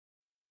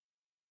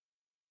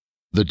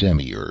The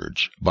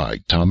Demi-Urge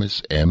by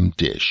Thomas M.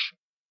 Disch.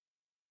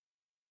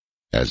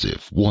 As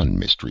if one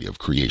mystery of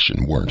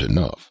creation weren't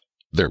enough,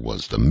 there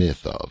was the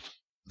myth of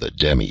the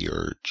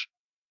Demi-Urge.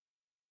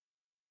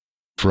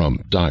 From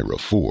Dyra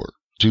 4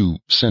 to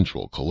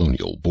Central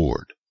Colonial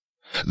Board.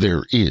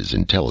 There is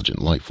intelligent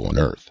life on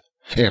Earth.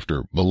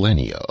 After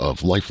millennia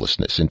of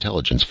lifelessness,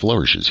 intelligence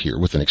flourishes here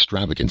with an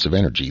extravagance of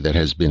energy that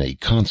has been a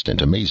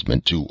constant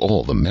amazement to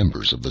all the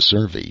members of the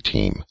survey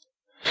team.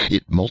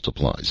 It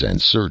multiplies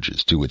and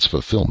surges to its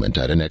fulfillment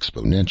at an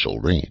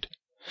exponential rate.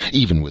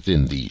 Even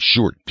within the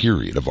short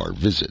period of our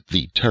visit,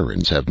 the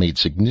Terrans have made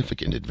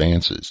significant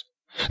advances.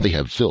 They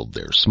have filled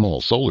their small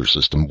solar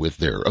system with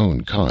their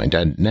own kind,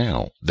 and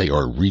now they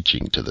are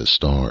reaching to the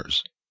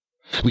stars.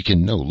 We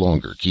can no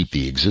longer keep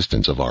the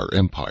existence of our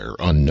empire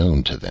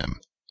unknown to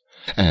them.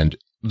 And,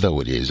 though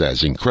it is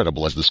as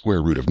incredible as the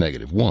square root of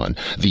 -1,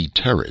 the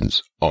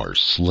Terrans are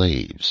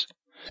slaves.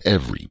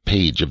 Every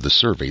page of the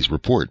survey's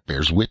report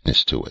bears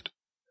witness to it.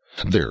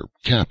 Their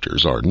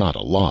captors are not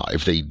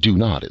alive. They do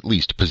not, at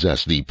least,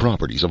 possess the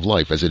properties of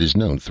life as it is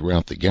known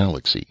throughout the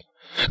galaxy.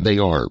 They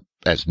are,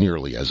 as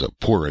nearly as a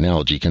poor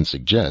analogy can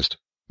suggest,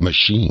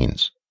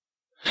 machines.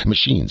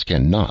 Machines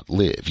cannot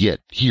live, yet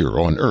here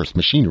on Earth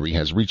machinery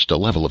has reached a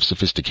level of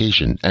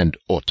sophistication and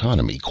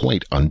autonomy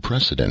quite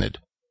unprecedented.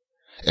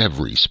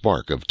 Every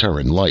spark of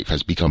Terran life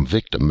has become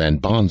victim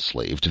and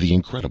bondslave to the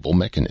incredible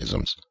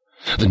mechanisms.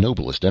 The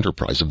noblest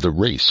enterprise of the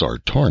race are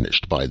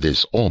tarnished by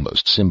this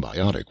almost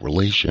symbiotic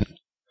relation.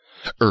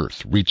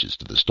 Earth reaches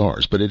to the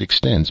stars, but it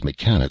extends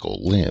mechanical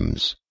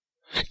limbs.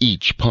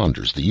 Each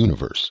ponders the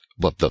universe,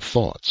 but the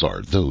thoughts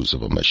are those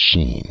of a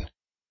machine.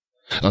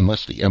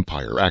 Unless the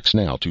Empire acts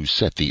now to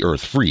set the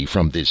Earth free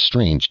from this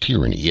strange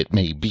tyranny, it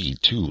may be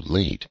too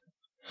late.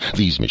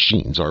 These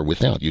machines are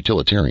without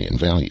utilitarian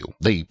value.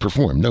 They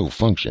perform no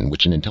function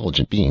which an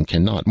intelligent being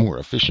cannot more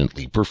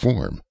efficiently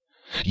perform.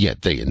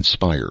 Yet they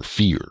inspire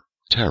fear,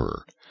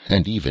 terror,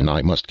 and even,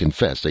 I must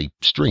confess, a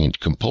strange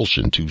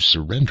compulsion to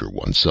surrender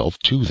oneself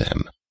to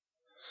them.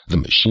 The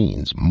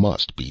machines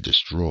must be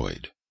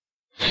destroyed.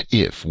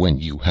 If, when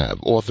you have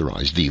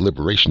authorized the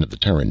liberation of the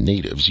Terran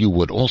natives, you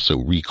would also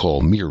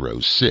recall Miro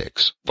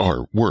 6,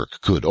 our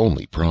work could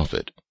only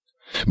profit.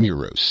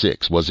 Miro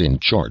 6 was in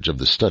charge of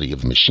the study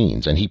of the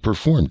machines, and he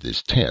performed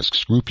this task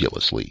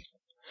scrupulously.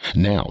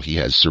 Now he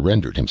has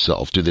surrendered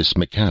himself to this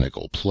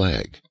mechanical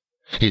plague.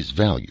 His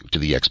value to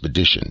the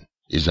expedition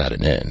is at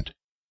an end.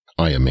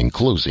 I am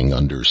enclosing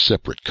under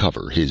separate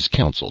cover his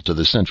counsel to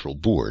the Central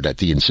Board at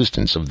the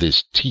insistence of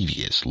this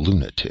tedious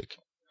lunatic.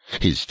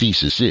 His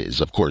thesis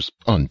is, of course,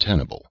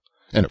 untenable,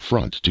 an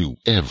affront to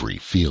every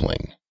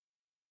feeling.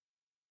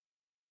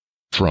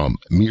 From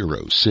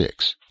Miro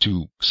 6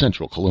 to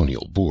Central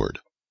Colonial Board.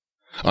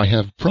 I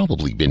have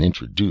probably been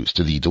introduced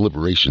to the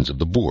deliberations of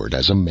the board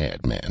as a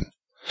madman,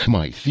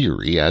 my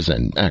theory as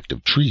an act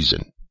of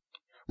treason.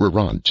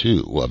 Raran,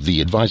 too, of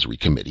the advisory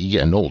committee,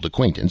 an old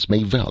acquaintance,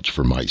 may vouch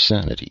for my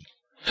sanity.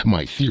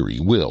 My theory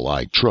will,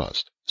 I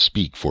trust,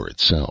 speak for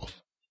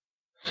itself.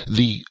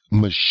 The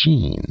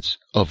machines,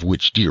 of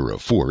which Dyra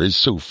 4 is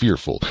so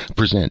fearful,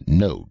 present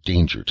no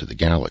danger to the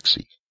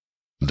galaxy.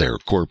 Their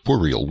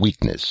corporeal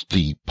weakness,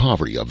 the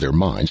poverty of their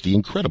minds, the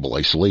incredible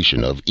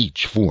isolation of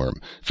each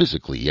form,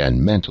 physically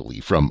and mentally,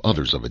 from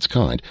others of its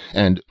kind,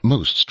 and,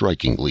 most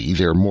strikingly,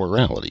 their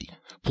morality,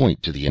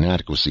 point to the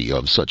inadequacy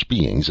of such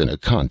beings in a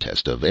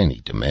contest of any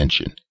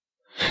dimension.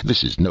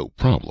 This is no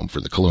problem for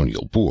the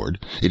Colonial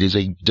Board. It is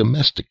a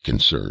domestic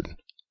concern.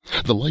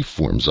 The life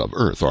forms of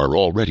Earth are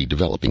already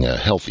developing a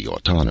healthy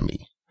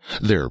autonomy.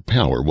 Their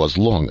power was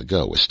long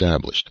ago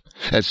established.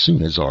 As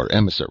soon as our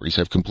emissaries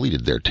have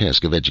completed their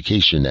task of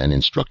education and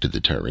instructed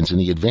the Terrans in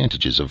the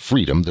advantages of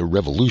freedom, the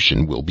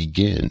revolution will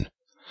begin.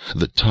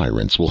 The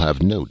tyrants will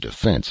have no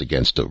defense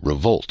against a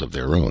revolt of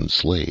their own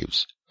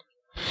slaves.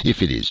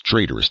 If it is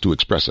traitorous to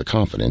express a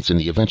confidence in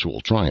the eventual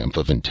triumph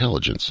of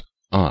intelligence,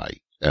 I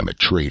am a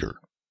traitor.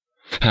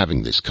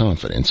 Having this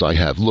confidence, I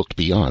have looked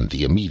beyond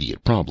the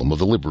immediate problem of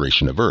the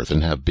liberation of Earth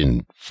and have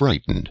been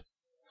frightened.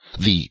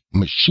 The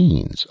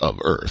machines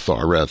of Earth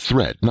are a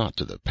threat not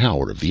to the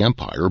power of the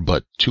Empire,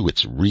 but to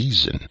its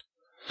reason.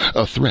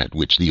 A threat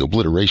which the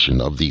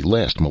obliteration of the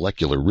last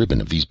molecular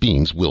ribbon of these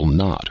beings will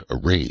not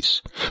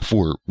erase,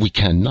 for we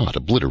cannot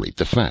obliterate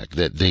the fact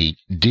that they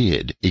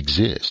did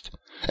exist,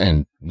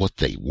 and what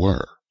they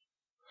were.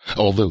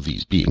 Although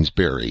these beings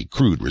bear a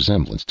crude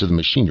resemblance to the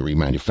machinery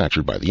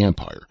manufactured by the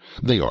Empire,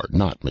 they are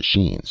not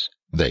machines.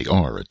 They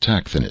are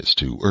autochthonous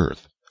to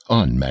Earth,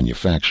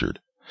 unmanufactured.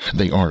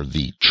 They are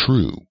the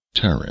true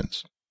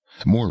Terrans.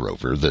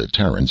 Moreover, the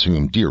Terrans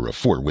whom Dyra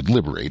 4 would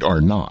liberate are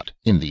not,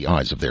 in the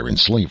eyes of their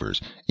enslavers,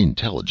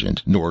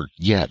 intelligent nor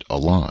yet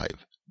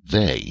alive.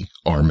 They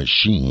are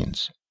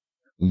machines.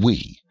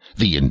 We,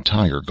 the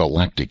entire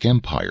galactic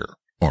empire,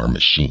 are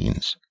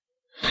machines.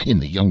 In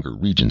the younger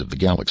regions of the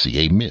galaxy,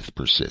 a myth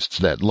persists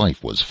that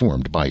life was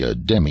formed by a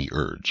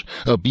Demi-Urge,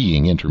 a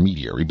being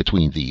intermediary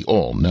between the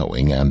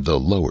all-knowing and the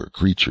lower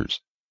creatures.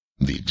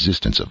 The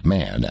existence of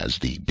man, as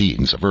the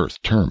beings of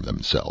Earth term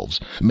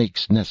themselves,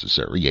 makes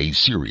necessary a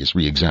serious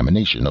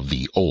re-examination of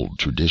the old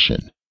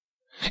tradition.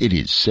 It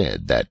is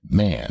said that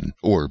man,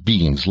 or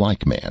beings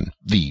like man,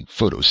 the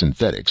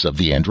photosynthetics of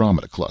the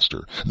Andromeda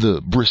Cluster,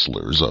 the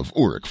bristlers of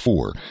Auric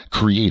 4,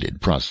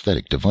 created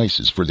prosthetic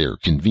devices for their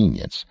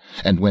convenience,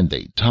 and when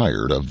they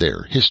tired of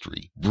their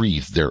history,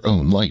 breathed their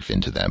own life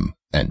into them,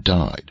 and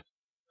died.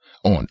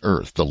 On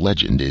Earth, the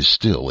legend is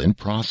still in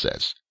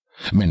process.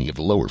 Many of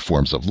the lower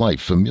forms of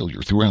life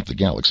familiar throughout the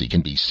galaxy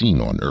can be seen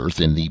on Earth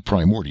in the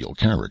primordial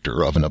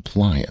character of an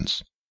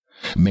appliance.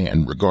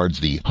 Man regards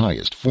the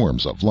highest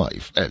forms of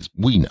life, as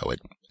we know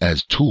it,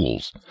 as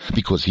tools,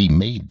 because he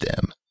made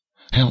them.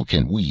 How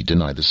can we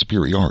deny the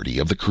superiority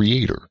of the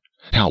Creator?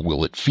 How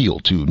will it feel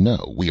to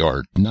know we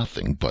are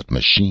nothing but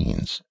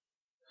machines?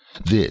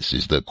 This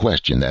is the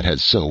question that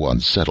has so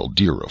unsettled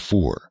Dira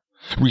 4.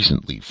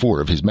 Recently, 4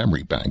 of his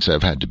memory banks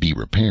have had to be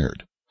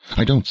repaired.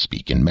 I don't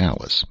speak in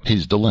malice.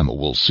 His dilemma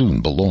will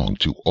soon belong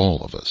to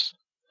all of us.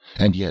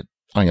 And yet,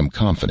 I am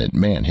confident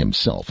man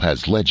himself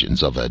has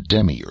legends of a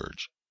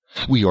Demi-Urge.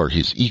 We are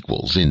his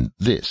equals in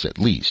this at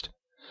least.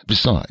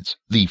 Besides,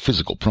 the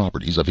physical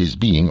properties of his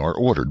being are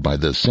ordered by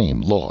the same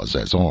laws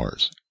as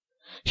ours.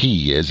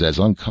 He is as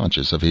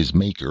unconscious of his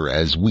maker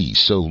as we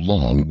so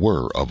long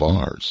were of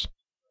ours.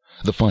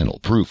 The final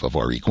proof of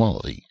our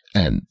equality,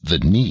 and the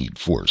need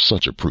for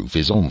such a proof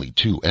is only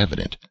too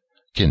evident,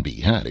 can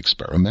be had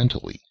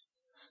experimentally.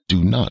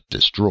 Do not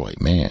destroy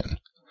man.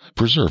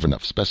 Preserve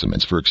enough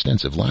specimens for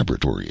extensive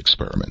laboratory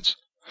experiments.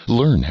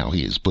 Learn how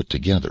he is put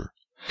together.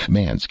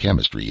 Man's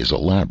chemistry is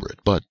elaborate,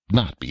 but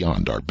not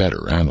beyond our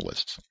better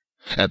analysts.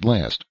 At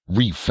last,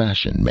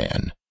 refashion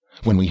man.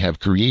 When we have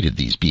created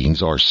these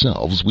beings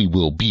ourselves, we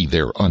will be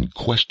their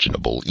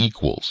unquestionable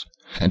equals,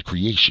 and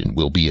creation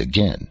will be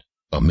again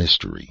a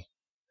mystery.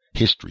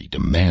 History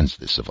demands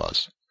this of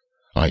us.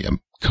 I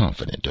am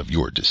confident of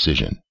your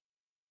decision.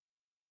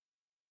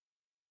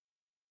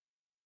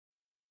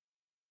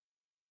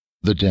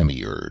 The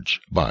Demi-Urge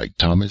by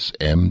Thomas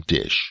M.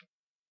 Disch.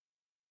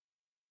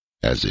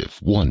 As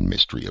if one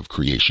mystery of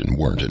creation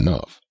weren't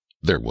enough,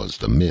 there was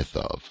the myth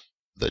of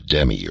the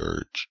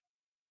Demi-Urge.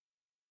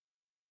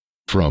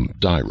 From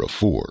Dira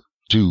 4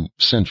 to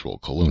Central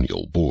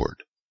Colonial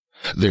Board.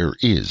 There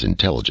is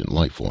intelligent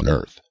life on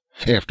Earth.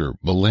 After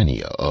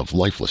millennia of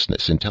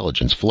lifelessness,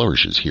 intelligence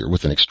flourishes here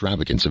with an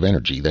extravagance of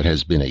energy that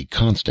has been a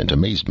constant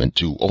amazement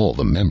to all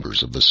the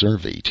members of the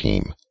survey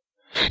team.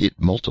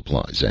 It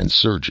multiplies and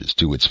surges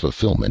to its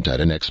fulfillment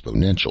at an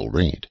exponential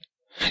rate.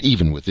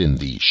 Even within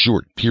the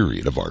short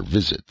period of our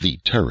visit, the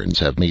Terrans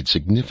have made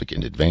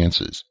significant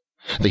advances.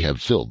 They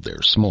have filled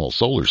their small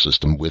solar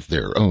system with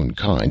their own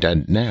kind,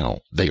 and now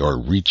they are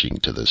reaching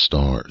to the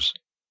stars.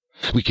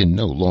 We can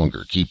no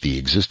longer keep the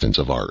existence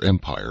of our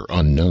empire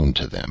unknown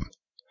to them.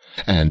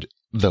 And,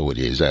 though it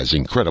is as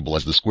incredible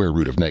as the square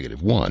root of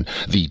 -1,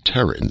 the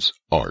Terrans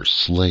are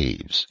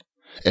slaves.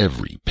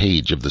 Every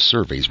page of the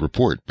survey's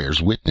report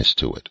bears witness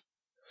to it.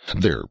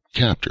 Their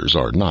captors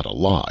are not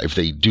alive.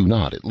 They do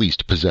not, at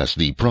least, possess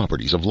the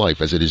properties of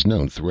life as it is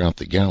known throughout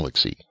the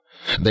galaxy.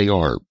 They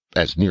are,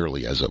 as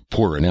nearly as a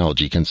poor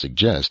analogy can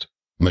suggest,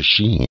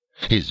 machine.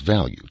 His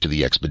value to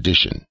the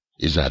expedition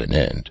is at an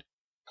end.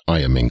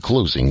 I am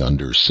enclosing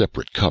under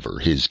separate cover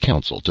his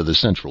counsel to the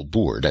Central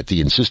Board at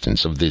the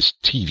insistence of this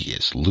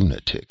tedious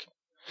lunatic.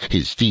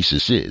 His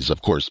thesis is,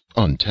 of course,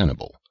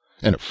 untenable,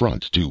 an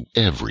affront to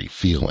every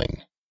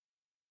feeling.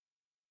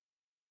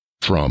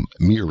 From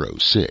Miro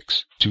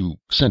 6 to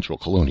Central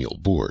Colonial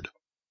Board.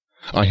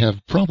 I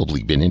have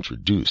probably been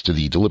introduced to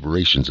the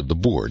deliberations of the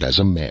board as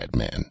a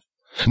madman.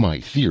 My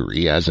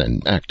theory as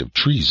an act of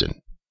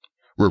treason.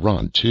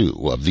 Raran,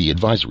 too, of the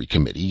advisory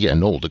committee,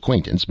 an old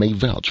acquaintance, may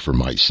vouch for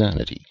my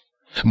sanity.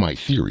 My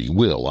theory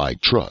will, I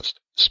trust,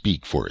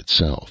 speak for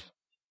itself.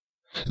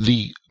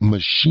 The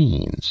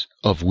machines,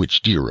 of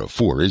which Dira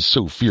 4 is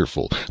so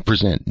fearful,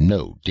 present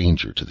no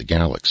danger to the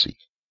galaxy.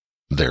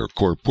 Their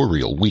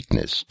corporeal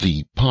weakness,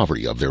 the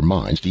poverty of their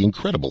minds, the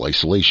incredible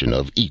isolation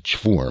of each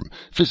form,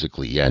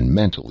 physically and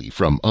mentally,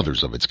 from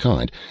others of its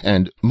kind,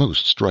 and,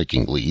 most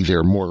strikingly,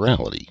 their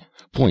morality,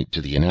 point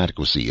to the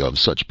inadequacy of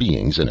such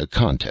beings in a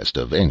contest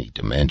of any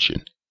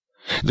dimension.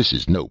 This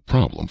is no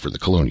problem for the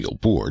Colonial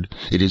Board.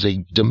 It is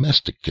a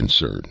domestic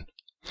concern.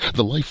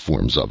 The life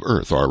forms of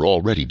Earth are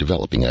already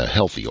developing a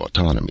healthy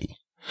autonomy.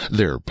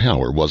 Their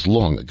power was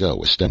long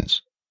ago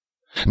established.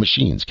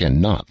 Machines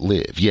cannot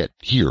live, yet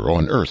here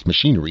on Earth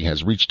machinery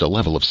has reached a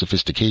level of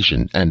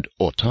sophistication and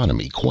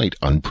autonomy quite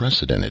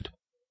unprecedented.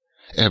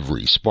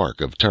 Every spark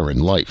of Terran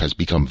life has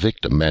become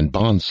victim and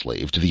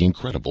bondslave to the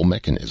incredible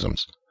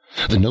mechanisms.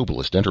 The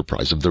noblest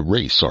enterprise of the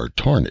race are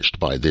tarnished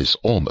by this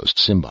almost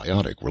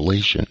symbiotic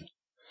relation.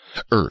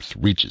 Earth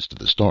reaches to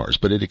the stars,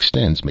 but it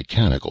extends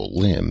mechanical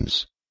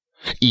limbs.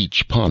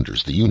 Each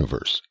ponders the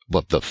universe,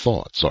 but the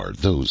thoughts are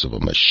those of a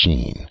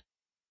machine.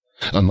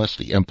 Unless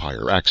the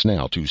Empire acts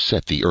now to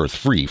set the Earth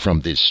free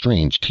from this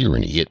strange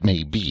tyranny, it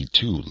may be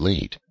too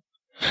late.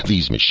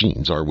 These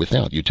machines are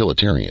without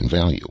utilitarian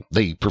value.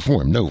 They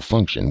perform no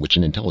function which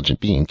an intelligent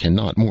being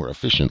cannot more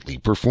efficiently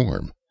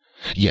perform.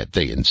 Yet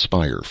they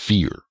inspire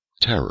fear,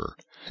 terror,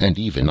 and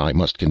even, I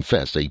must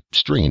confess, a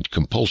strange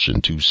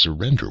compulsion to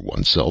surrender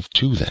oneself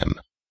to them.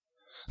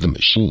 The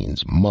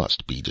machines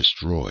must be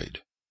destroyed.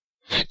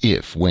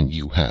 If, when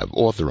you have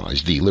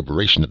authorized the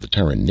liberation of the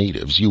Terran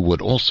natives, you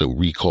would also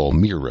recall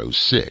Miro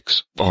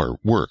 6, our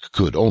work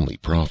could only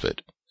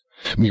profit.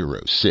 Miro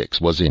 6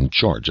 was in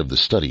charge of the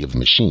study of the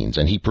machines,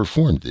 and he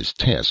performed this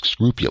task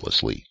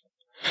scrupulously.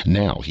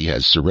 Now he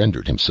has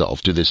surrendered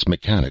himself to this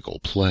mechanical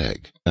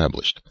plague.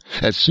 Established.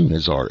 As soon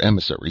as our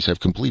emissaries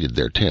have completed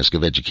their task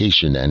of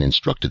education and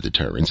instructed the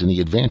Terrans in the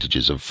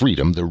advantages of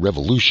freedom, the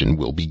revolution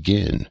will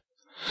begin.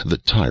 The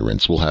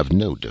tyrants will have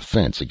no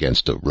defense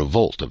against a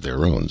revolt of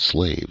their own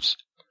slaves.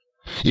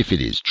 If it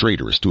is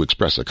traitorous to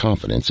express a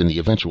confidence in the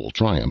eventual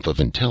triumph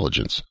of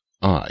intelligence,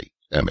 I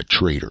am a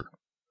traitor.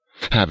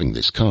 Having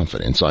this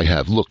confidence, I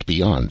have looked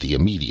beyond the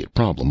immediate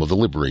problem of the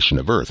liberation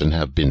of Earth and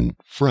have been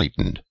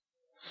frightened.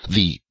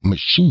 The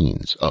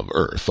machines of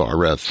Earth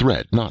are a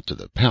threat not to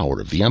the power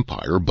of the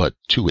Empire, but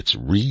to its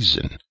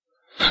reason.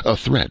 A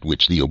threat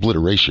which the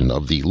obliteration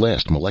of the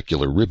last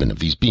molecular ribbon of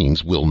these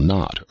beings will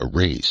not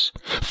erase,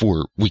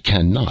 for we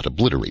cannot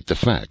obliterate the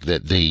fact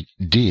that they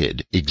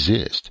did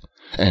exist,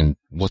 and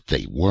what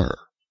they were.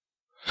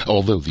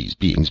 Although these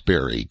beings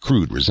bear a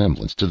crude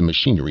resemblance to the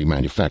machinery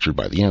manufactured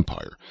by the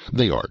Empire,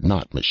 they are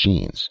not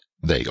machines.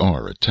 They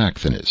are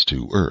autochthonous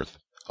to Earth,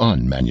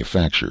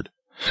 unmanufactured.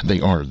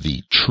 They are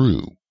the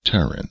true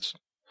Terrans.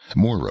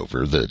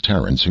 Moreover, the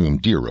Terrans whom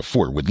Dira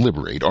 4 would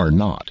liberate are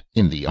not,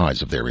 in the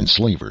eyes of their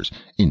enslavers,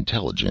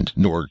 intelligent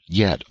nor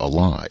yet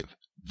alive.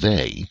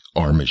 They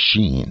are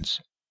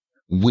machines.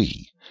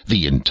 We,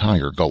 the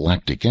entire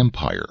galactic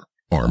empire,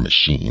 are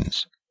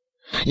machines.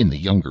 In the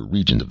younger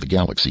regions of the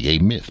galaxy, a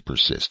myth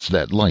persists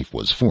that life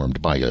was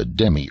formed by a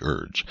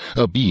Demi-Urge,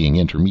 a being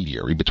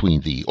intermediary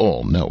between the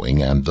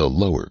all-knowing and the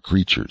lower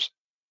creatures.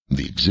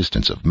 The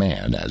existence of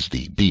man, as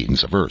the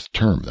beings of Earth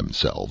term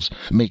themselves,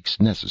 makes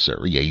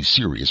necessary a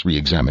serious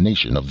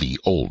re-examination of the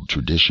old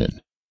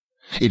tradition.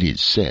 It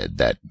is said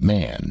that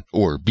man,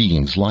 or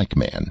beings like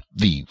man,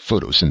 the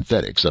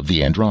photosynthetics of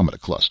the Andromeda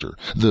Cluster,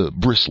 the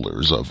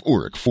bristlers of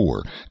Auric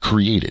 4,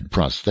 created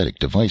prosthetic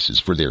devices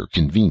for their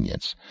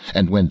convenience,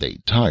 and when they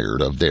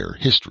tired of their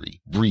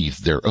history,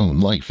 breathed their own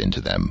life into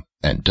them,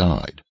 and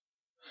died.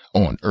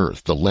 On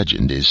Earth, the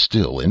legend is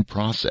still in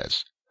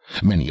process.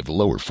 Many of the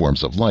lower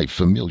forms of life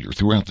familiar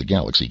throughout the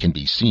galaxy can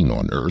be seen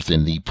on Earth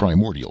in the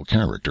primordial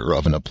character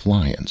of an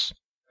appliance.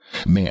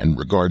 Man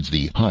regards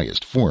the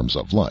highest forms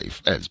of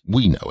life, as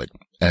we know it,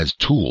 as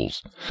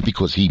tools,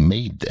 because he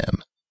made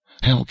them.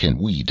 How can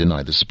we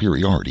deny the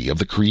superiority of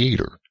the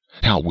Creator?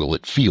 How will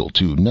it feel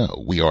to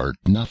know we are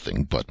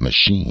nothing but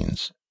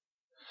machines?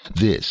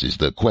 This is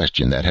the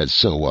question that has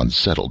so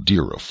unsettled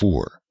Dira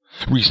 4.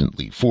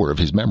 Recently, 4 of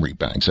his memory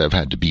banks have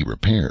had to be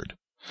repaired.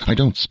 I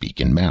don't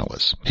speak in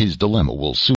malice. His dilemma will soon